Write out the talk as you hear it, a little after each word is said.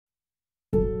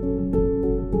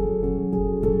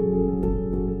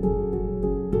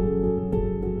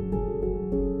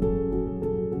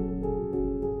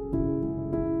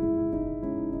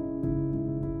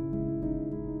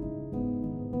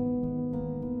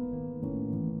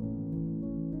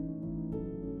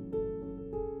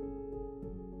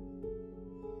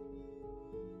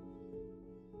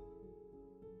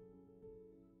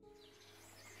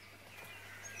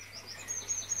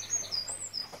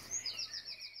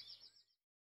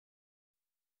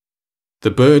The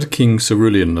bird King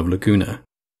Cerulean of Laguna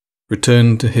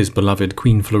returned to his beloved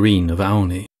Queen Florine of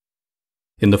Aulni,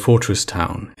 in the fortress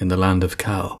town in the land of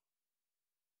Cal.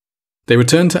 They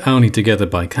returned to Aulni together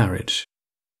by carriage.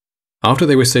 After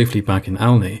they were safely back in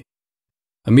Aulni,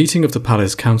 a meeting of the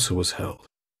palace council was held,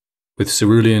 with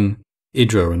Cerulean,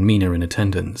 Idro and Mina in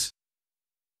attendance.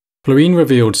 Florine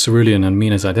revealed Cerulean and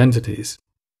Mina's identities,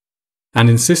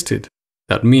 and insisted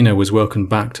that Mina was welcomed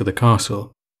back to the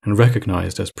castle and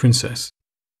recognized as princess.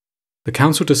 The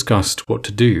council discussed what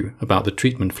to do about the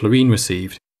treatment Florine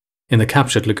received in the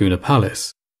captured Laguna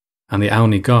Palace and the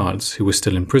Aulni guards who were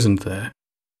still imprisoned there.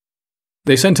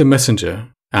 They sent a messenger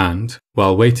and,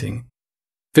 while waiting,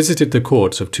 visited the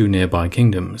courts of two nearby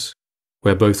kingdoms,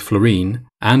 where both Florine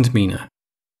and Mina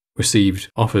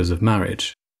received offers of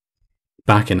marriage.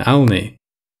 Back in Aulni,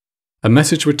 a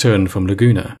message returned from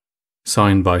Laguna,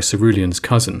 signed by Cerulean's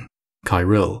cousin,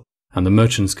 Kyril, and the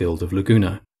Merchants Guild of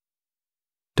Laguna,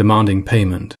 demanding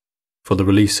payment for the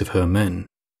release of her men.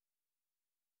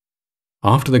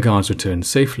 After the guards returned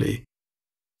safely,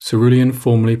 Cerulean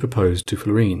formally proposed to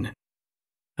Florine,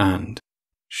 and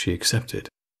she accepted.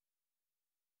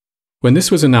 When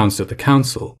this was announced at the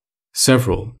council,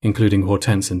 several, including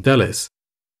Hortense and Delis,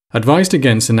 advised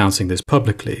against announcing this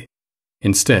publicly.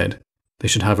 Instead, they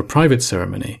should have a private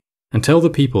ceremony and tell the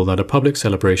people that a public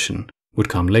celebration would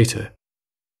come later.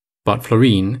 But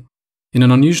Florine, in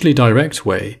an unusually direct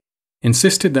way,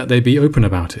 insisted that they be open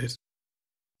about it.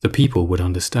 The people would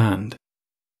understand.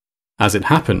 As it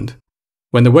happened,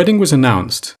 when the wedding was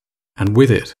announced, and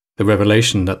with it the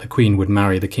revelation that the queen would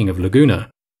marry the king of Laguna,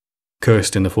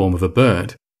 cursed in the form of a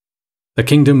bird, the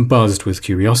kingdom buzzed with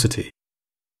curiosity.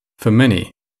 For many,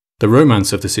 the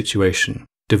romance of the situation,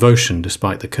 devotion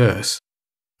despite the curse,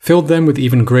 filled them with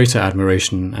even greater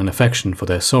admiration and affection for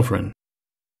their sovereign.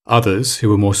 Others, who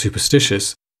were more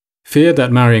superstitious, feared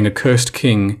that marrying a cursed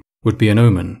king would be an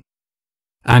omen.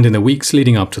 And in the weeks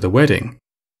leading up to the wedding,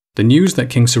 the news that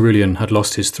King Cerulean had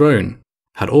lost his throne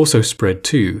had also spread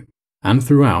to and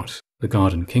throughout the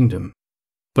Garden Kingdom.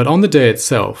 But on the day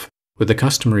itself, with the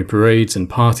customary parades and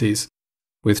parties,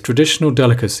 with traditional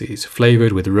delicacies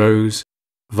flavoured with rose,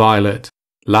 violet,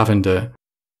 lavender,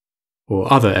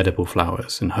 or other edible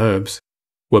flowers and herbs,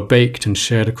 were baked and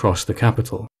shared across the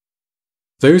capital.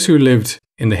 Those who lived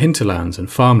in the hinterlands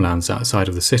and farmlands outside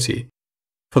of the city,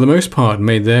 for the most part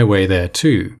made their way there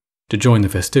too, to join the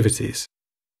festivities.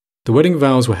 The wedding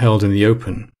vows were held in the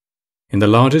open, in the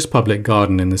largest public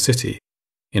garden in the city,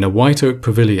 in a white oak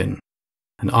pavilion,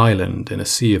 an island in a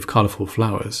sea of colourful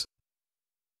flowers.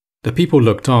 The people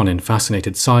looked on in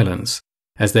fascinated silence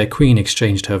as their queen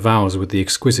exchanged her vows with the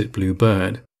exquisite blue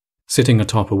bird, sitting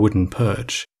atop a wooden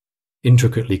perch,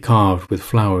 intricately carved with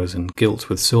flowers and gilt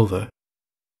with silver.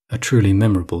 A truly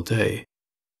memorable day.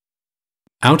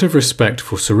 Out of respect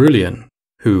for Cerulean,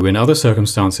 who, in other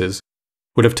circumstances,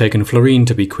 would have taken Florine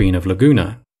to be Queen of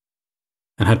Laguna,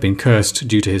 and had been cursed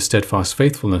due to his steadfast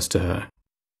faithfulness to her,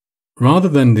 rather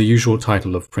than the usual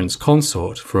title of Prince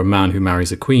Consort for a man who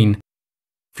marries a queen,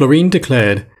 Florine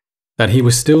declared that he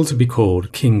was still to be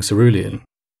called King Cerulean.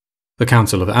 The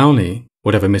Council of Aulni,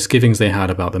 whatever misgivings they had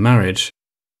about the marriage,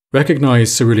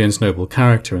 recognized Cerulean's noble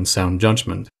character and sound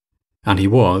judgment, and he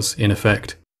was, in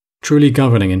effect, truly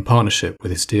governing in partnership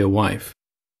with his dear wife.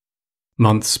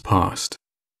 Months passed.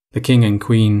 The king and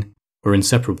queen were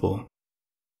inseparable.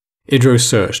 Idro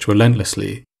searched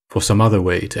relentlessly for some other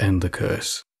way to end the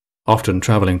curse, often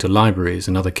travelling to libraries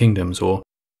in other kingdoms or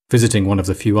visiting one of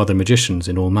the few other magicians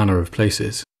in all manner of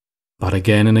places. But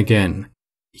again and again,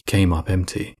 he came up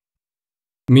empty.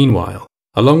 Meanwhile,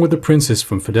 along with the princes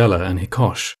from Fidela and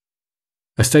Hikosh,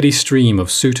 a steady stream of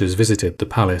suitors visited the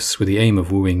palace with the aim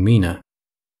of wooing Mina.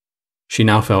 She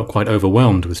now felt quite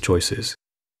overwhelmed with choices,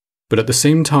 but at the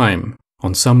same time,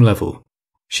 on some level,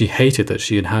 she hated that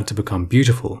she had had to become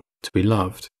beautiful to be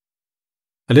loved.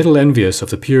 A little envious of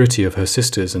the purity of her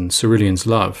sisters and Cerulean's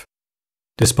love,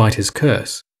 despite his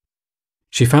curse,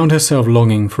 she found herself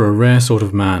longing for a rare sort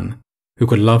of man who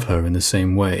could love her in the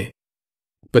same way.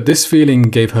 But this feeling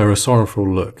gave her a sorrowful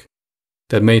look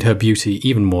that made her beauty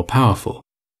even more powerful,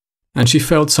 and she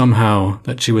felt somehow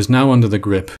that she was now under the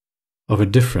grip of a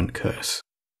different curse.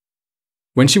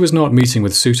 When she was not meeting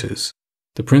with suitors,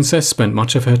 the princess spent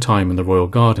much of her time in the royal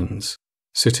gardens,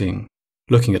 sitting,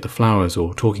 looking at the flowers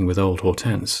or talking with old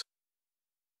Hortense.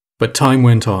 But time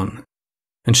went on,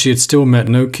 and she had still met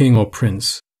no king or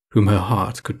prince whom her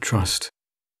heart could trust.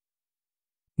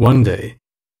 One day,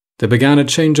 there began a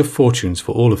change of fortunes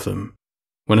for all of them,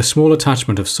 when a small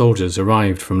attachment of soldiers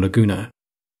arrived from Laguna,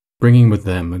 bringing with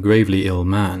them a gravely ill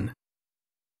man.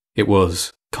 It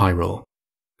was Kyril,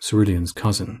 Cerulean's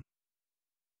cousin.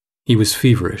 he was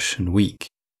feverish and weak.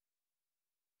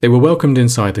 They were welcomed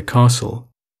inside the castle,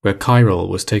 where Cairol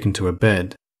was taken to a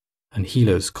bed and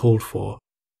healers called for.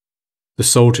 The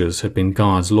soldiers had been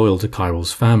guards loyal to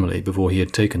Cairol's family before he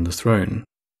had taken the throne.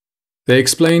 They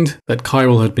explained that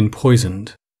Cairol had been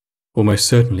poisoned, almost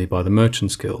certainly by the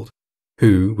Merchants' Guild,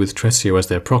 who, with Trescio as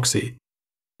their proxy,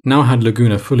 now had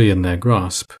Laguna fully in their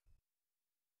grasp.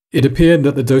 It appeared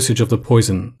that the dosage of the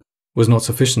poison was not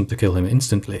sufficient to kill him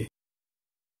instantly.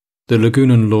 The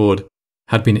Lagunan lord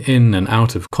had been in and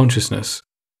out of consciousness,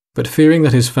 but fearing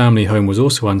that his family home was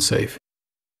also unsafe,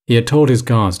 he had told his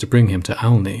guards to bring him to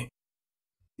Alni.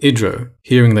 Idro,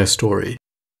 hearing their story,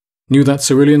 knew that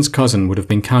Cerulean's cousin would have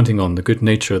been counting on the good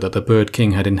nature that the Bird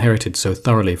King had inherited so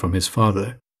thoroughly from his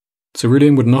father.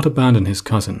 Cerulean would not abandon his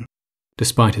cousin,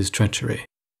 despite his treachery.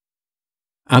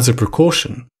 As a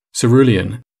precaution,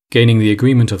 Cerulean, gaining the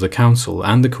agreement of the council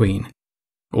and the queen,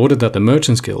 ordered that the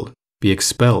Merchants' Guild be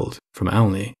expelled from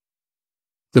Alni.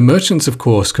 The merchants, of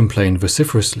course, complained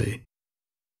vociferously,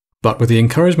 but with the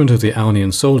encouragement of the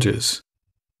Alnian soldiers,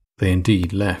 they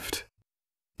indeed left.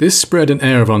 This spread an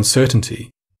air of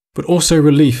uncertainty, but also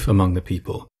relief among the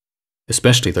people,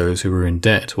 especially those who were in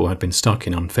debt or had been stuck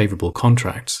in unfavourable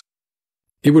contracts.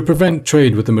 It would prevent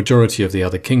trade with the majority of the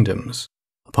other kingdoms,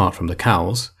 apart from the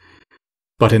cows,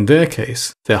 but in their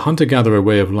case, their hunter-gatherer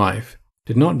way of life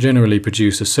did not generally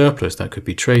produce a surplus that could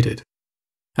be traded,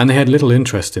 and they had little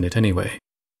interest in it anyway.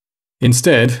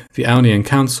 Instead, the Alnian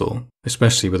council,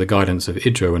 especially with the guidance of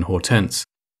Idro and Hortense,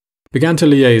 began to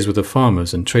liaise with the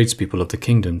farmers and tradespeople of the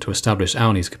kingdom to establish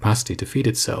Alni's capacity to feed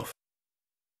itself,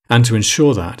 and to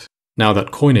ensure that, now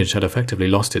that coinage had effectively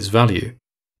lost its value,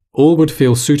 all would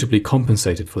feel suitably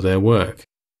compensated for their work,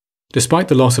 despite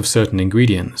the loss of certain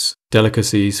ingredients,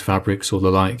 delicacies, fabrics, or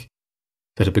the like,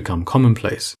 that had become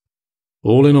commonplace.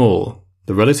 All in all,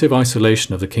 the relative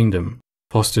isolation of the kingdom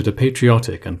fostered a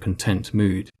patriotic and content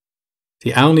mood.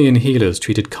 The Alnian healers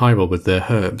treated Cairol with their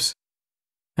herbs,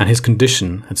 and his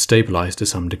condition had stabilized to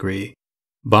some degree.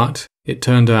 But, it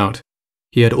turned out,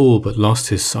 he had all but lost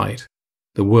his sight.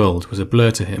 The world was a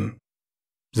blur to him.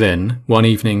 Then, one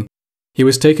evening, he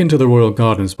was taken to the royal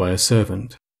gardens by a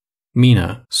servant.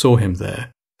 Mina saw him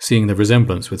there, seeing the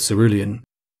resemblance with Cerulean,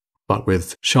 but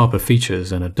with sharper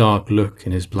features and a dark look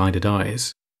in his blinded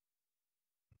eyes.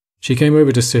 She came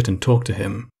over to sit and talk to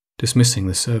him, dismissing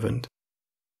the servant.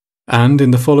 And in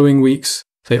the following weeks,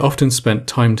 they often spent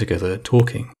time together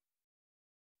talking.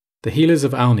 The healers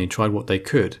of Alni tried what they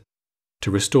could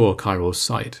to restore Cairol's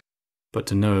sight, but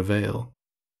to no avail.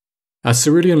 As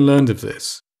Cerulean learned of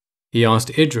this, he asked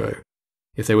Idro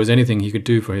if there was anything he could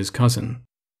do for his cousin.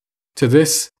 To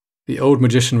this, the old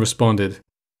magician responded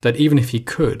that even if he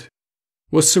could,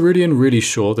 was Cerulean really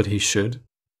sure that he should?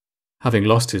 Having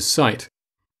lost his sight,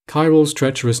 Cairol's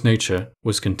treacherous nature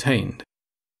was contained.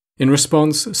 In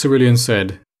response, Cerulean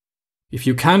said, "If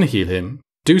you can heal him,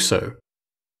 do so."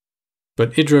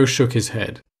 But Idro shook his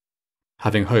head,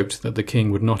 having hoped that the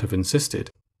king would not have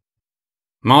insisted.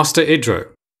 "Master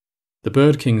Idro!" The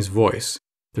Bird King's voice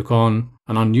took on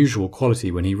an unusual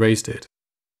quality when he raised it.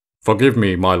 "Forgive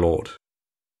me, my lord,"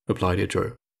 replied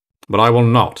Idro, "but I will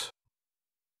not."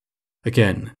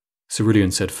 Again,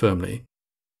 Cerulean said firmly,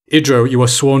 "Idro, you are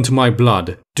sworn to my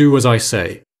blood. Do as I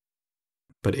say."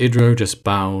 But Idro just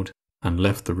bowed and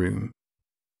left the room.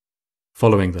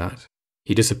 Following that,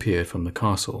 he disappeared from the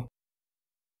castle.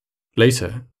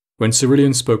 Later, when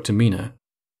Cerulean spoke to Mina,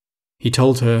 he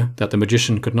told her that the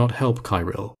magician could not help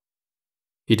Cairol.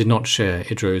 He did not share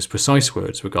Idro's precise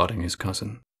words regarding his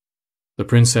cousin. The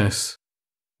princess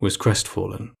was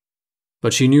crestfallen,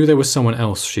 but she knew there was someone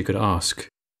else she could ask,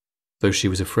 though she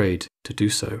was afraid to do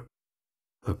so.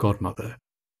 Her godmother,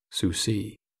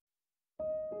 Susi.